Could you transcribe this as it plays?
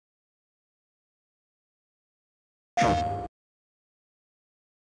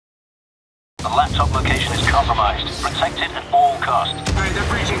The laptop location is compromised. Protect it at all costs. Alright, they're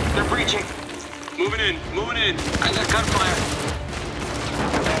breaching. They're breaching. Moving in. Moving in. I got gunfire.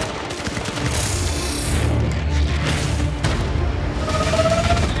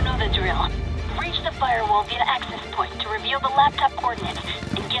 You know the drill. Breach the firewall via access point to reveal the laptop coordinates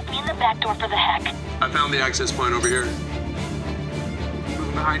and get me in the back door for the hack. I found the access point over here.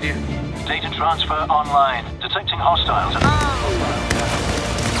 Moving behind you. Data transfer online. Detecting hostiles.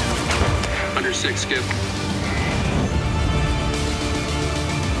 Under 6, Skip.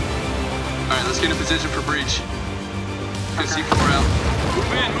 Alright, let's get in position for breach. Get C4 out.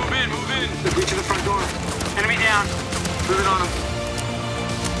 Move in, move in, move in. They're breaching the front door. Enemy down. Moving on them.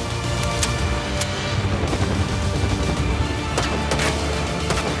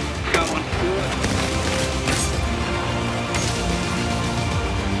 Got one.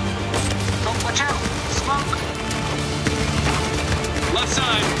 Oh, watch out! Smoke! Left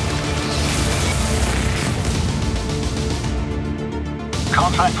side.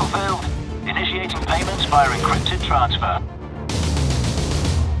 Contract fulfilled. Initiating payments via encrypted transfer.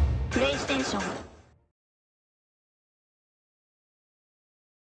 PlayStation.